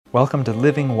Welcome to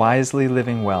Living Wisely,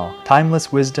 Living Well, timeless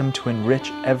wisdom to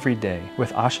enrich every day,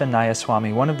 with Asha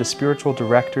Nayaswami, one of the spiritual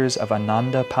directors of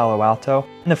Ananda Palo Alto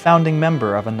and a founding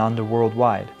member of Ananda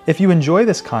Worldwide. If you enjoy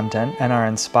this content and are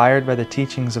inspired by the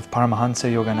teachings of Paramahansa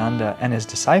Yogananda and his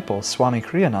disciple, Swami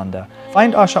Kriyananda,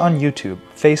 find Asha on YouTube,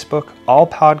 Facebook, all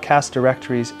podcast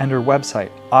directories, and her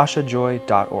website,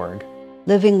 ashajoy.org.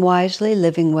 Living Wisely,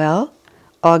 Living Well,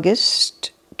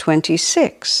 August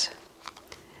 26.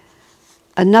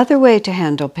 Another way to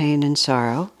handle pain and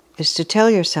sorrow is to tell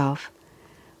yourself,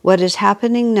 what is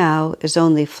happening now is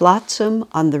only flotsam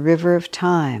on the river of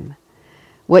time.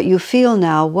 What you feel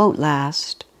now won't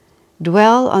last.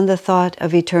 Dwell on the thought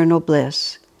of eternal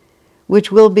bliss,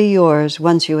 which will be yours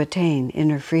once you attain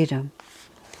inner freedom.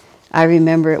 I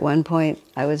remember at one point,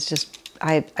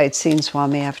 I'd seen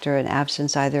Swami after an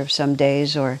absence either of some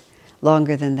days or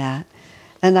longer than that.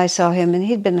 And I saw him, and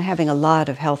he'd been having a lot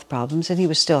of health problems, and he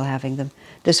was still having them.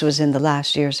 This was in the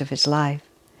last years of his life.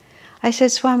 I said,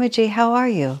 Swamiji, how are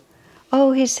you?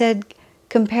 Oh, he said,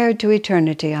 compared to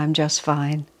eternity, I'm just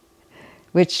fine.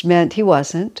 Which meant he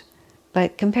wasn't,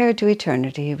 but compared to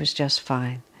eternity, he was just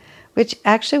fine. Which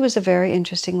actually was a very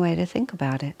interesting way to think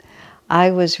about it. I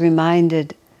was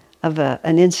reminded of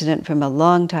an incident from a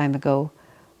long time ago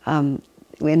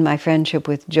in my friendship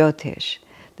with Jyotish.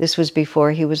 This was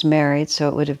before he was married, so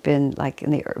it would have been like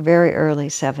in the very early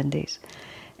 70s.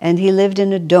 And he lived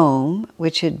in a dome,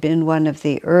 which had been one of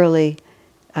the early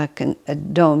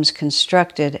domes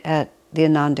constructed at the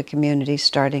Ananda community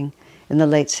starting in the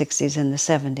late 60s and the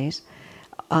 70s.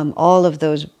 All of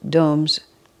those domes,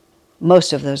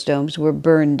 most of those domes, were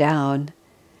burned down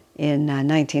in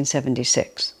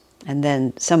 1976. And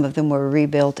then some of them were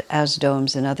rebuilt as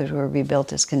domes and others were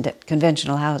rebuilt as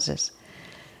conventional houses.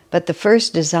 But the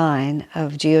first design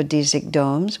of geodesic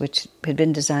domes, which had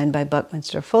been designed by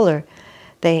Buckminster Fuller,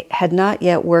 they had not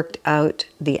yet worked out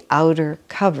the outer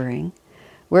covering,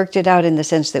 worked it out in the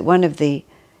sense that one of the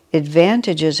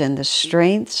advantages and the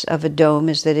strengths of a dome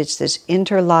is that it's this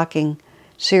interlocking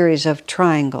series of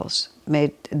triangles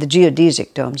made, the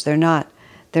geodesic domes. They're not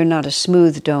a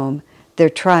smooth dome, they're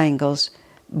triangles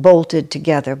bolted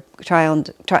together,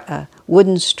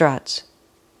 wooden struts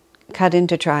cut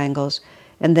into triangles,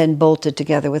 and then bolted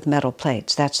together with metal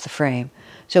plates. That's the frame.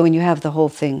 So when you have the whole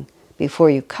thing before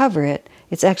you cover it,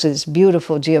 it's actually this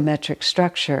beautiful geometric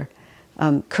structure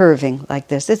curving like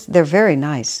this. They're very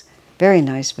nice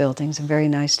buildings and very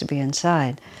nice to be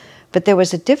inside. But there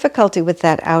was a difficulty with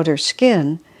that outer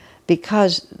skin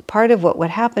because part of what would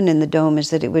happen in the dome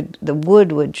is that the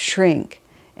wood would shrink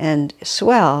and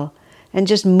swell and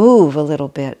just move a little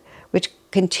bit, which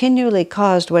continually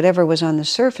caused whatever was on the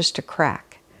surface to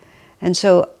crack. And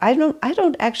so I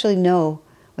don't actually know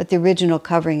what the original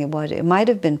covering was. It might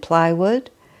have been plywood.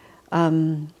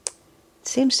 It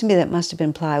seems to me that must have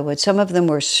been plywood. Some of them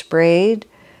were sprayed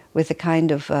with a kind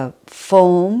of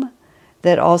foam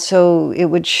that also it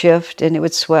would shift and it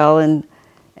would swell and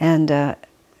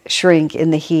shrink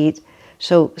in the heat.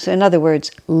 So in other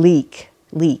words, leak.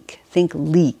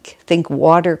 Think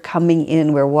water coming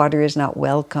in where water is not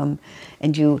welcome,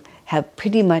 and you have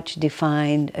pretty much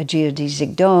defined a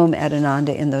geodesic dome at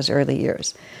Ananda in those early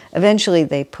years. Eventually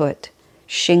they put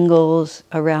shingles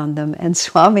around them, and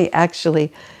Swami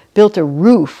actually built a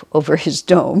roof over his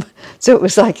dome. So it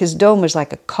was like his dome was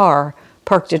like a car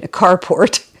parked in a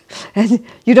carport. And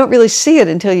you don't really see it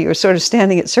until you're sort of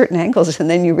standing at certain angles, and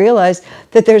then you realize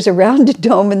that there's a rounded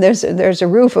dome and there's a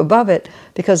roof above it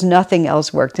because nothing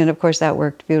else worked. And of course that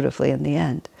worked beautifully in the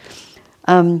end.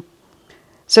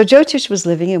 So Jyotish was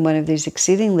living in one of these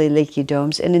exceedingly leaky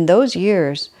domes, and in those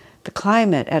years, the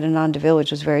climate at Ananda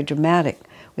Village was very dramatic.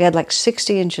 We had like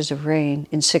 60 inches of rain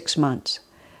in 6 months.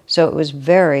 So it was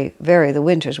the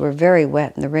winters were very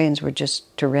wet and the rains were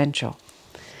just torrential.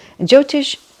 And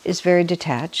Jyotish is very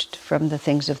detached from the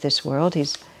things of this world. He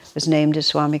was named as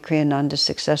Swami Kriyananda's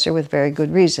successor with very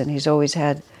good reason. He's always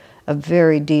had a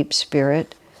very deep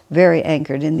spirit, very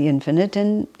anchored in the infinite,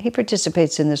 and he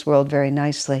participates in this world very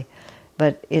nicely.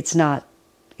 But it's not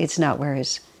where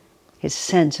his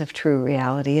sense of true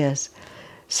reality is.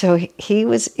 So he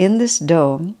was in this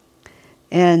dome,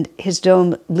 and his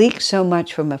dome leaked so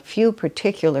much from a few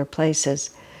particular places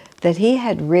that he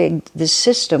had rigged this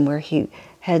system where he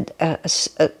had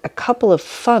a couple of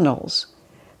funnels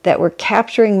that were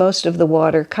capturing most of the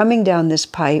water, coming down this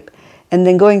pipe, and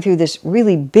then going through this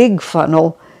really big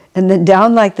funnel, and then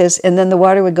down like this, and then the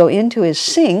water would go into his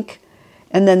sink,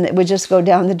 and then it would just go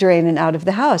down the drain and out of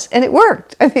the house. And it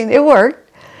worked. I mean, it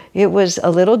worked. It was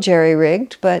a little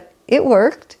jerry-rigged, but it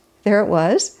worked. There it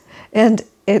was. And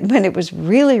when it was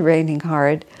really raining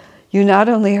hard, you not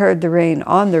only heard the rain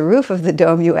on the roof of the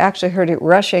dome, you actually heard it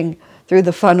rushing through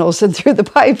the funnels and through the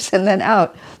pipes and then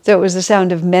out. So it was the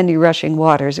sound of many rushing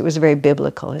waters. It was very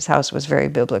biblical. His house was very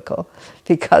biblical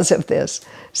because of this.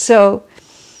 So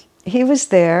he was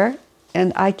there,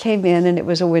 and I came in, and it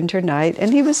was a winter night,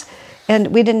 and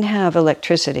we didn't have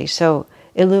electricity, so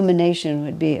illumination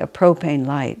would be a propane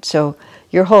light. So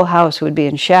your whole house would be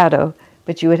in shadow,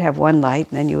 but you would have one light,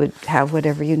 and then you would have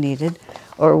whatever you needed.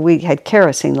 Or we had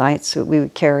kerosene lights that we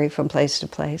would carry from place to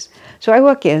place. So I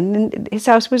walk in, and his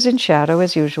house was in shadow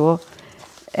as usual,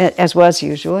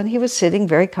 and he was sitting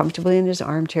very comfortably in his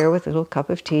armchair with a little cup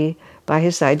of tea by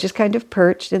his side, just kind of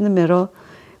perched in the middle,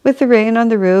 with the rain on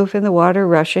the roof and the water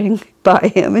rushing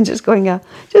by him and just going out,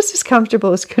 just as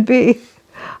comfortable as could be.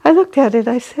 I looked at it,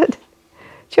 I said,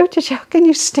 Jyotish, how can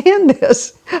you stand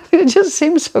this? I mean, it just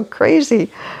seems so crazy.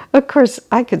 Of course,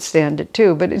 I could stand it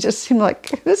too, but it just seemed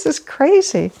like, this is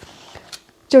crazy.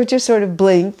 Jyotish sort of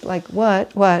blinked, like,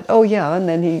 what? Oh, yeah, and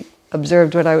then he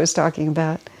observed what I was talking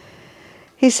about.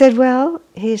 He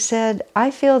said,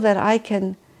 I feel that I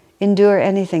can endure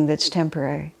anything that's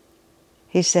temporary.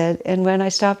 He said, and when I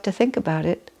stop to think about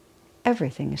it,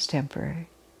 everything is temporary.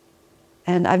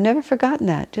 And I've never forgotten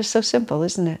that. Just so simple,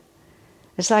 isn't it?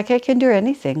 It's like I can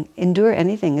endure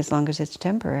anything as long as it's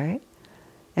temporary.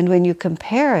 And when you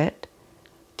compare it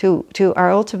to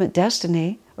our ultimate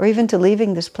destiny, or even to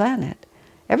leaving this planet,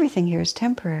 everything here is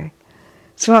temporary.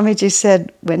 Swamiji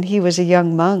said when he was a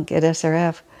young monk at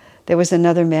SRF, there was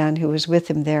another man who was with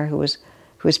him there who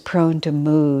was prone to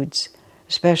moods,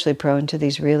 especially prone to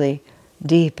these really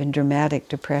deep and dramatic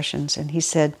depressions. And he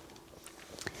said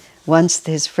once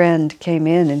his friend came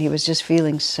in and he was just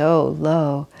feeling so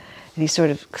low, and he sort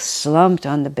of slumped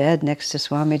on the bed next to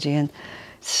Swamiji and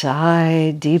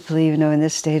sighed deeply, in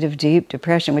this state of deep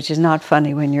depression, which is not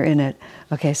funny when you're in it.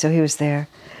 Okay, so he was there.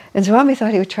 And Swami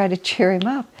thought he would try to cheer him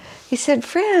up. He said,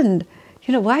 friend,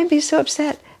 why be so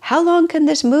upset? How long can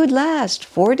this mood last?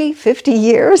 40, 50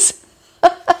 years?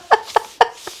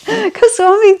 Because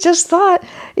Swami just thought,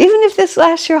 even if this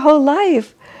lasts your whole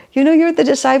life, you're the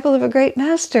disciple of a great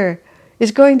master,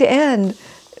 is going to end.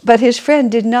 But his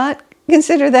friend did not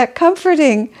consider that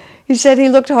comforting. He said he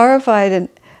looked horrified, and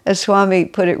as Swami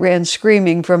put it, ran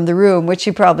screaming from the room, which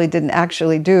he probably didn't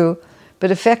actually do,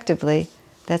 but effectively,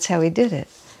 that's how he did it.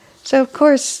 So, of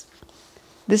course,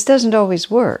 this doesn't always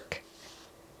work.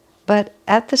 But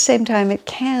at the same time, it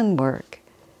can work,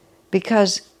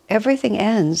 because everything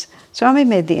ends. Swami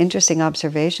made the interesting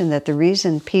observation that the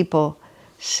reason people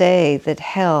say that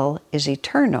hell is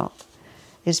eternal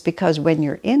is because when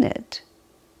you're in it,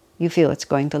 you feel it's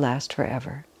going to last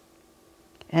forever.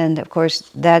 And of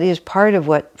course, that is part of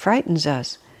what frightens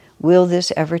us. Will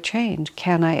this ever change?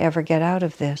 Can I ever get out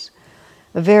of this?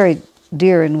 A very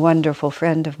dear and wonderful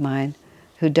friend of mine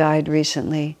who died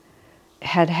recently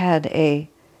had a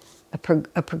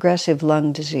progressive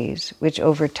lung disease, which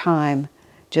over time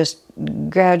just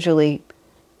gradually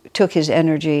took his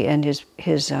energy and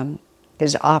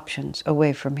his options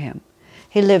away from him.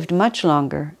 He lived much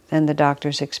longer than the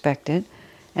doctors expected,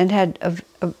 and had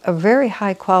a very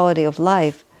high quality of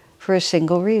life for a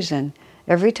single reason.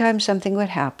 Every time something would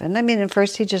happen, at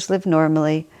first he just lived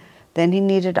normally, then he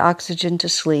needed oxygen to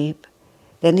sleep,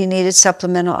 then he needed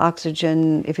supplemental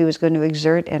oxygen if he was going to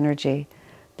exert energy,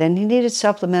 then he needed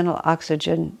supplemental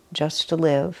oxygen just to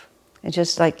live, and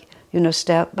just like,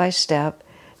 step by step.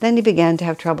 Then he began to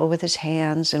have trouble with his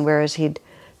hands, and whereas he'd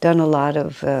done a lot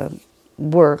of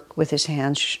work with his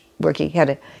hands, he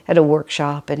had a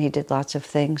workshop, and he did lots of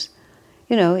things,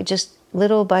 just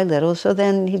little by little. So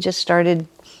then he just started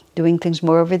doing things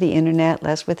more over the internet,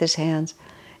 less with his hands.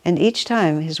 And each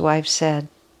time his wife said,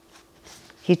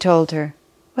 he told her,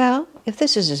 well, if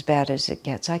this is as bad as it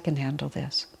gets, I can handle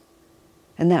this.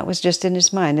 And that was just in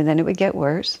his mind. And then it would get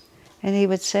worse. And he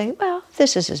would say, well, if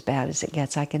this is as bad as it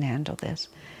gets, I can handle this.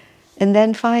 And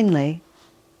then finally,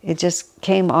 it just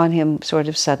came on him sort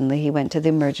of suddenly. He went to the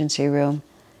emergency room.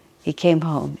 He came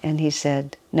home and he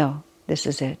said, no, this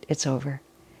is it. It's over.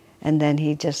 And then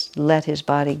he just let his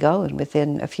body go. And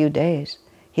within a few days,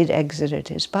 he'd exited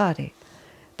his body.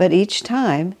 But each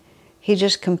time, he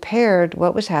just compared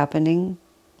what was happening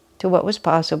to what was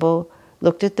possible,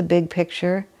 looked at the big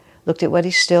picture, looked at what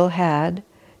he still had,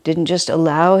 didn't just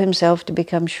allow himself to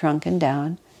become shrunken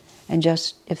down, and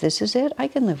just, if this is it, I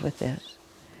can live with this.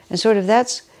 And sort of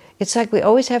it's like we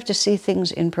always have to see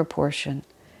things in proportion,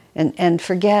 and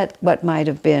forget what might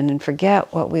have been, and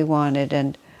forget what we wanted,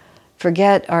 and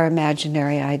forget our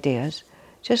imaginary ideas.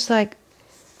 Just like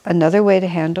another way to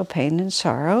handle pain and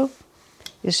sorrow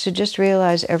is to just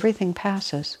realize everything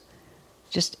passes.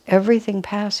 Just everything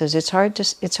passes. It's hard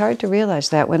to realize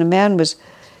that. When a man was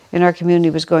in our community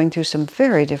was going through some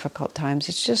very difficult times,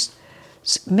 it's just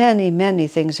many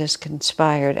things has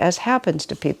conspired, as happens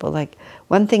to people. Like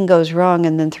one thing goes wrong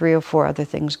and then 3 or 4 other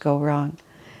things go wrong.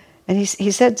 And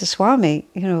he said to Swami,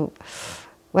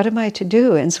 what am I to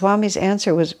do? And Swami's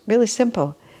answer was really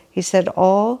simple. He said,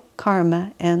 all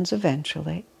karma ends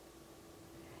eventually.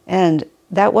 And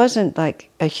that wasn't like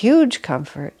a huge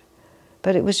comfort,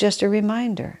 but it was just a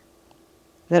reminder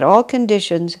that all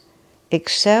conditions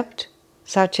except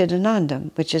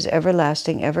Satchidanandam, which is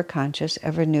everlasting, ever-conscious,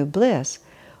 ever-new bliss,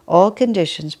 all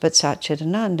conditions but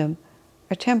Satchidanandam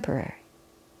are temporary.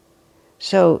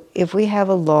 So if we have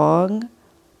a long,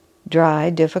 dry,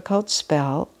 difficult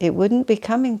spell, it wouldn't be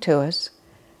coming to us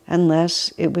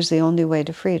unless it was the only way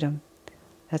to freedom.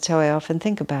 That's how I often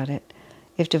think about it.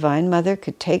 If Divine Mother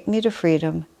could take me to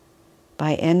freedom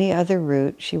by any other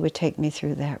route, she would take me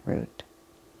through that route.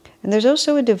 And there's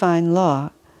also a divine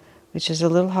law, which is a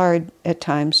little hard at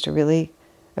times to really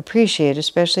appreciate,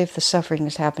 especially if the suffering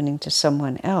is happening to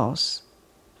someone else,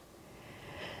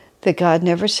 that God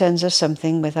never sends us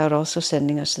something without also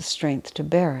sending us the strength to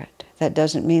bear it. That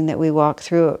doesn't mean that we walk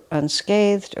through it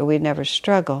unscathed or we never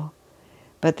struggle,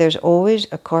 but there's always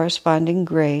a corresponding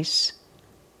grace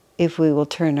if we will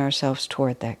turn ourselves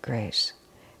toward that grace.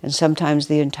 And sometimes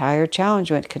the entire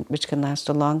challenge, which can last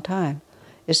a long time,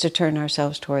 is to turn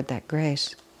ourselves toward that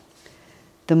grace.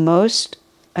 The most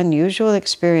unusual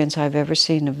experience I've ever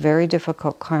seen of very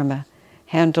difficult karma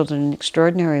handled in an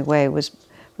extraordinary way was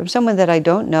from someone that I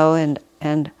don't know,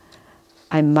 and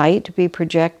I might be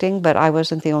projecting, but I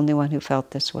wasn't the only one who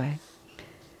felt this way.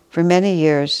 For many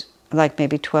years, like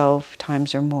maybe 12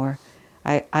 times or more,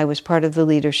 I was part of the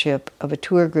leadership of a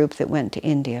tour group that went to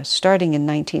India, starting in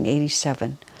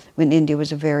 1987, when India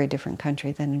was a very different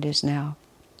country than it is now.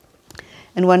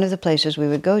 And one of the places we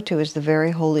would go to is the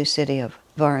very holy city of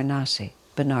Varanasi,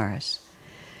 Benares.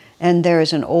 And there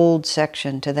is an old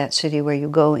section to that city where you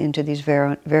go into these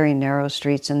very, very narrow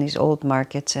streets and these old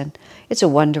markets, and it's a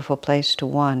wonderful place to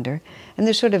wander. And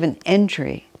there's sort of an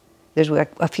entry. There's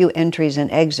a few entries and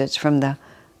exits from the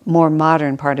more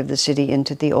modern part of the city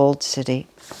into the old city.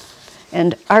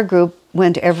 And our group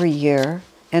went every year,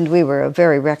 and we were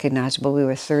very recognizable. We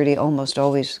were 30, almost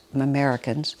always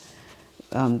Americans.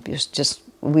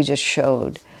 We just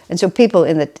showed. And so people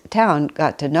in the town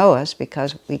got to know us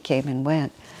because we came and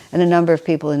went. And a number of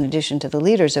people, in addition to the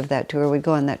leaders of that tour, would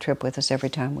go on that trip with us every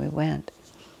time we went.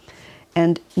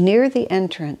 And near the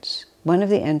entrance, one of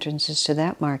the entrances to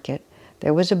that market,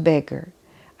 there was a beggar.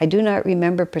 I do not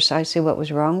remember precisely what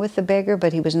was wrong with the beggar,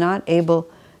 but he was not able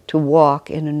to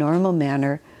walk in a normal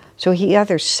manner. So he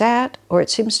either sat, or it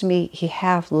seems to me he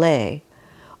half lay,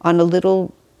 on a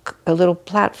little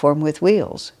platform with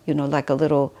wheels, like a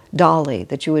little dolly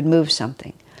that you would move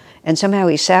something. And somehow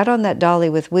he sat on that dolly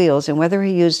with wheels, and whether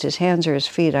he used his hands or his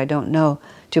feet, I don't know,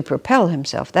 to propel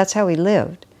himself. That's how he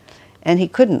lived. And he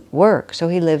couldn't work, so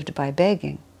he lived by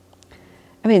begging.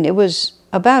 I mean, it was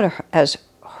about as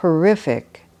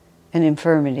horrific an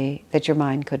infirmity that your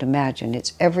mind could imagine.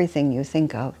 It's everything you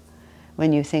think of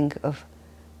when you think of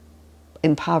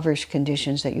impoverished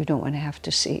conditions that you don't want to have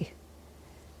to see.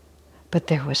 But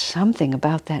there was something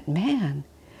about that man.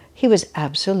 He was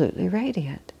absolutely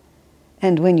radiant.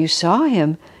 And when you saw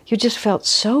him, you just felt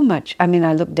so much, I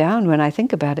look down when I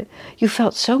think about it, you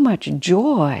felt so much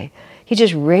joy. He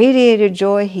just radiated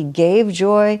joy, he gave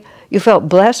joy, you felt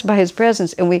blessed by his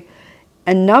presence, and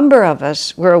a number of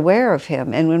us were aware of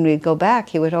him, and when we'd go back,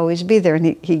 he would always be there,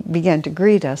 and he began to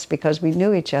greet us because we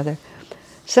knew each other.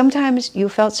 Sometimes you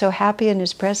felt so happy in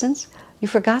his presence, you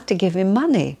forgot to give him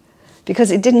money, because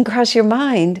it didn't cross your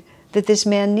mind that this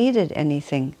man needed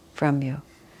anything from you.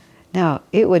 Now,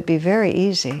 it would be very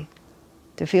easy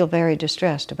to feel very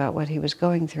distressed about what he was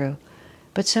going through,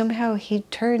 but somehow he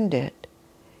turned it.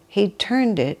 He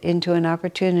turned it into an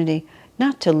opportunity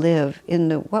not to live in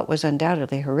what was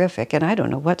undoubtedly horrific, and I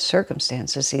don't know what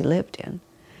circumstances he lived in.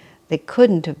 They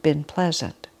couldn't have been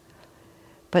pleasant.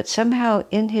 But somehow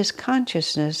in his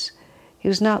consciousness, he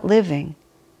was not living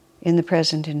in the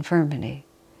present infirmity.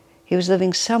 He was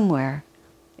living somewhere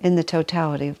in the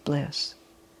totality of bliss.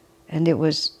 And it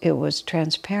was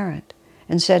transparent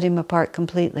and set him apart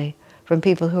completely from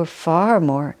people who are far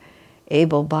more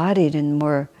able-bodied and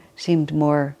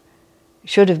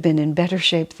should have been in better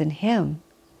shape than him.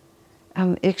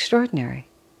 Extraordinary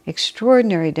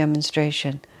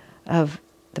demonstration of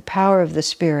the power of the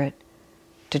spirit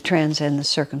to transcend the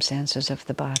circumstances of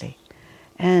the body.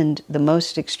 And the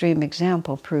most extreme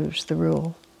example proves the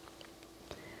rule.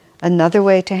 Another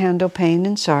way to handle pain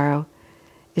and sorrow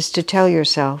is to tell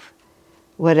yourself,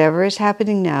 Whatever is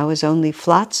happening now is only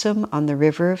flotsam on the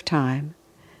river of time.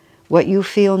 What you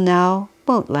feel now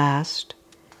won't last.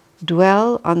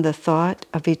 Dwell on the thought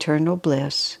of eternal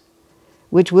bliss,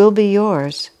 which will be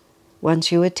yours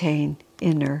once you attain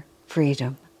inner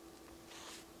freedom.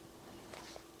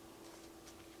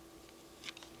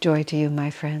 Joy to you,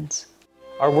 my friends.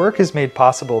 Our work is made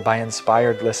possible by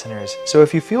inspired listeners, so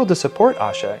if you feel to support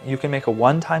Asha, you can make a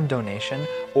one-time donation,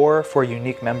 or for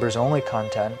unique members-only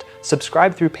content,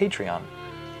 subscribe through Patreon.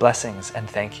 Blessings and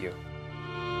thank you.